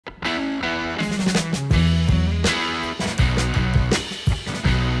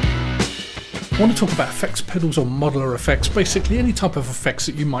want to talk about effects pedals or modular effects, basically any type of effects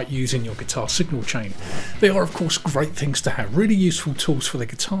that you might use in your guitar signal chain. They are of course great things to have, really useful tools for the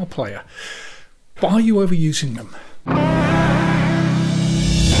guitar player. But are you overusing them?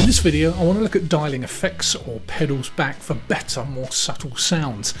 In this video I want to look at dialing effects or pedals back for better, more subtle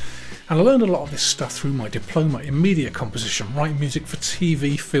sounds. And I learned a lot of this stuff through my diploma in media composition, writing music for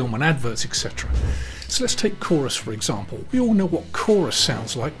TV, film and adverts, etc. So let's take chorus for example. We all know what chorus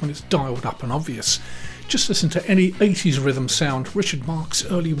sounds like when it's dialed up and obvious. Just listen to any 80s rhythm sound, Richard Marx,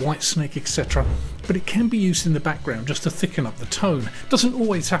 early Whitesnake, etc. But it can be used in the background just to thicken up the tone. It doesn't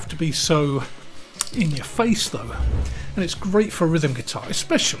always have to be so in your face though. And it's great for rhythm guitar,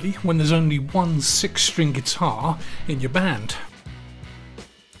 especially when there's only one 6-string guitar in your band.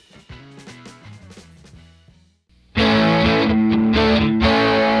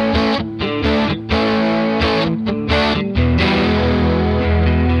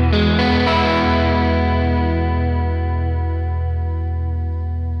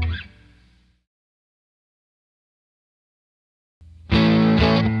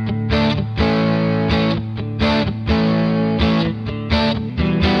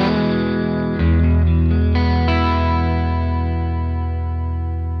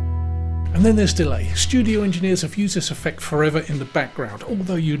 And then there's delay. Studio engineers have used this effect forever in the background,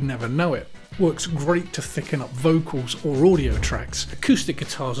 although you'd never know it. Works great to thicken up vocals or audio tracks, acoustic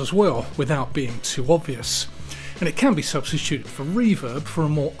guitars as well, without being too obvious. And it can be substituted for reverb for a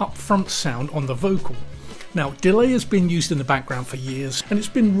more upfront sound on the vocal. Now, delay has been used in the background for years, and it's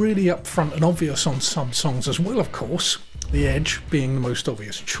been really upfront and obvious on some songs as well, of course, the edge being the most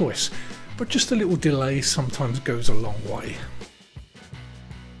obvious choice. But just a little delay sometimes goes a long way.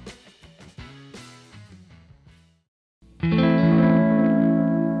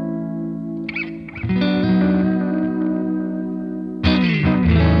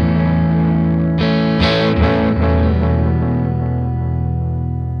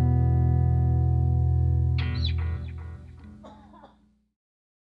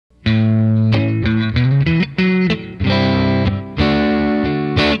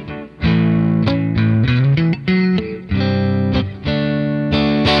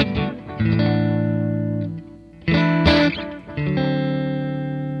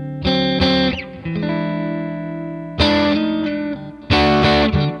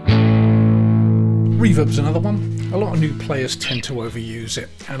 Reverb's another one. A lot of new players tend to overuse it,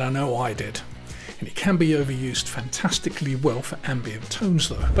 and I know I did. And it can be overused fantastically well for ambient tones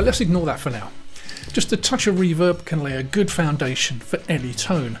though, but let's ignore that for now. Just a touch of reverb can lay a good foundation for any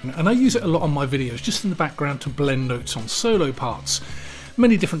tone, and I use it a lot on my videos just in the background to blend notes on solo parts.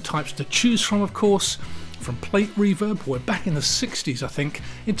 Many different types to choose from of course. From plate reverb, where back in the 60s I think,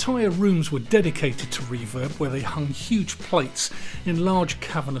 entire rooms were dedicated to reverb, where they hung huge plates in large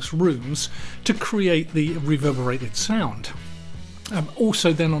cavernous rooms to create the reverberated sound.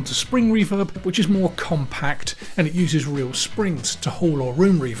 Also then onto spring reverb, which is more compact and it uses real springs to hall or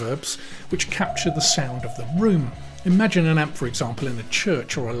room reverbs, which capture the sound of the room. Imagine an amp for example in a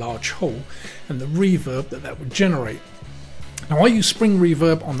church or a large hall and the reverb that would generate. Now I use spring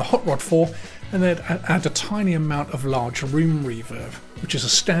reverb on the Hot Rod 4 and then add a tiny amount of large room reverb, which is a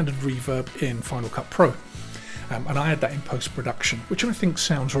standard reverb in Final Cut Pro. And I add that in post-production, which I think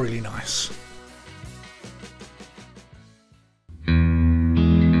sounds really nice.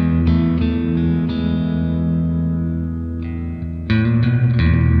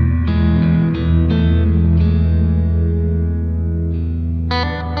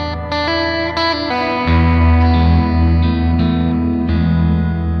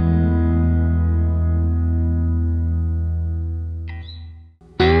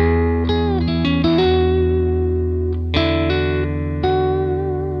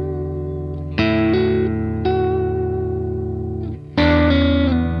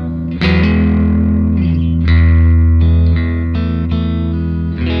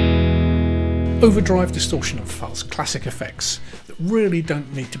 Overdrive, distortion and fuzz, classic effects that really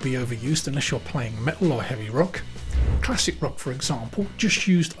don't need to be overused unless you're playing metal or heavy rock. Classic rock for example just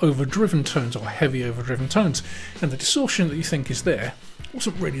used overdriven tones or heavy overdriven tones, and the distortion that you think is there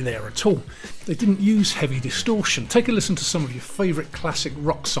wasn't really there at all. They didn't use heavy distortion. Take a listen to some of your favourite classic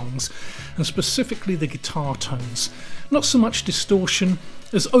rock songs and specifically the guitar tones. Not so much distortion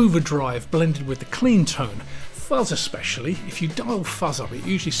as overdrive blended with the clean tone. Fuzz especially, if you dial fuzz up it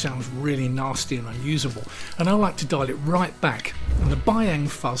usually sounds really nasty and unusable, and I like to dial it right back, and the Biyang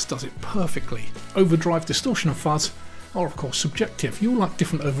fuzz does it perfectly. Overdrive, distortion and fuzz are of course subjective. You'll like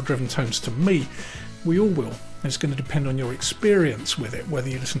different overdriven tones to me, we all will. It's going to depend on your experience with it, whether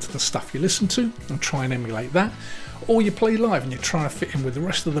you listen to the stuff you listen to and try and emulate that, or you play live and you're trying to fit in with the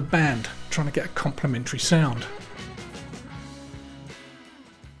rest of the band, trying to get a complementary sound.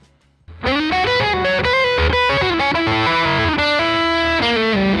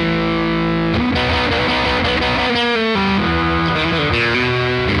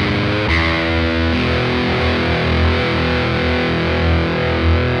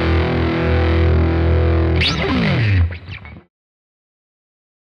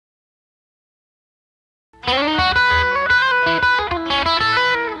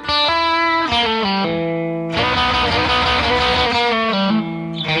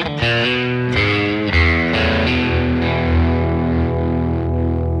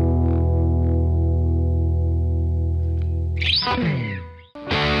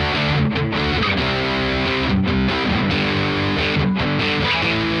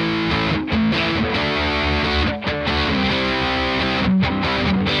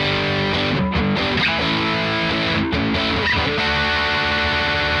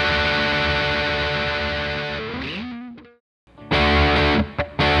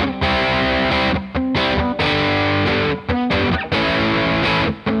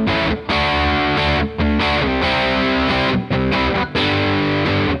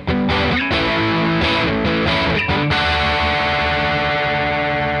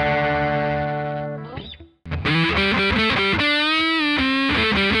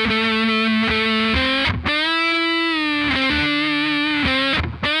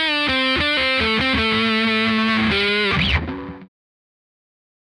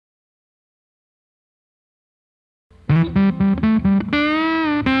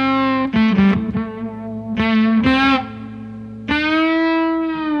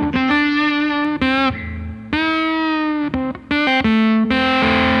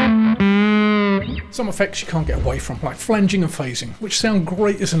 Some effects you can't get away from, like flanging and phasing, which sound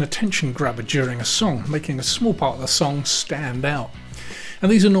great as an attention grabber during a song, making a small part of the song stand out.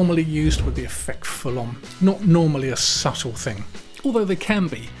 And these are normally used with the effect full on, not normally a subtle thing, although they can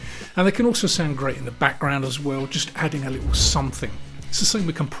be. And they can also sound great in the background as well, just adding a little something. It's the same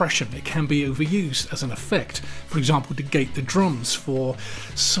with compression, it can be overused as an effect, for example to gate the drums for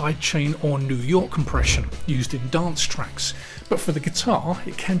sidechain or New York compression used in dance tracks. But for the guitar,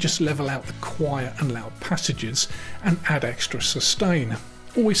 it can just level out the quiet and loud passages and add extra sustain.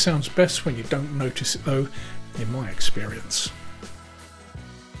 Always sounds best when you don't notice it though, in my experience.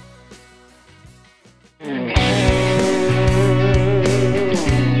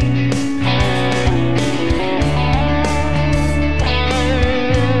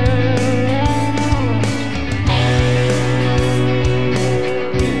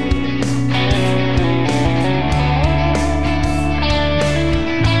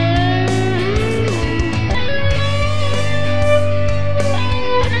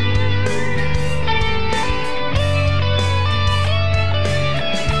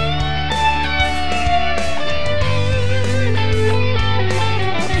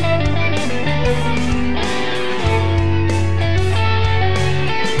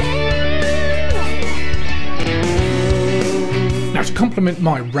 To complement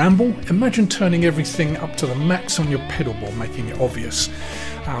my ramble, imagine turning everything up to the max on your pedal board, making it obvious.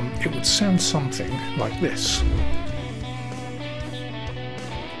 It would sound something like this.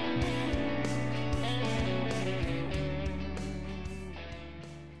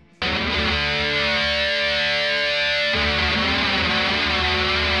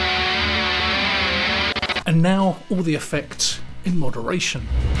 And now all the effects in moderation.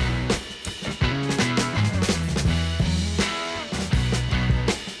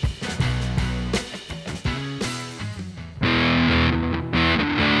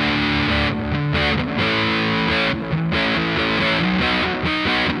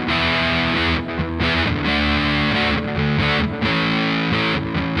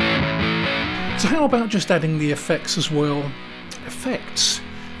 So how about just adding the effects as well? Effects.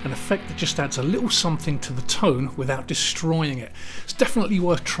 An effect that just adds a little something to the tone without destroying it. It's definitely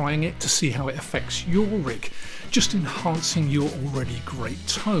worth trying it to see how it affects your rig, just enhancing your already great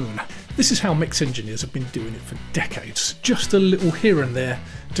tone. This is how mix engineers have been doing it for decades, just a little here and there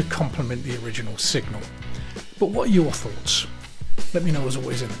to complement the original signal. But what are your thoughts? Let me know as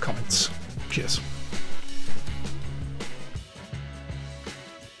always in the comments. Cheers.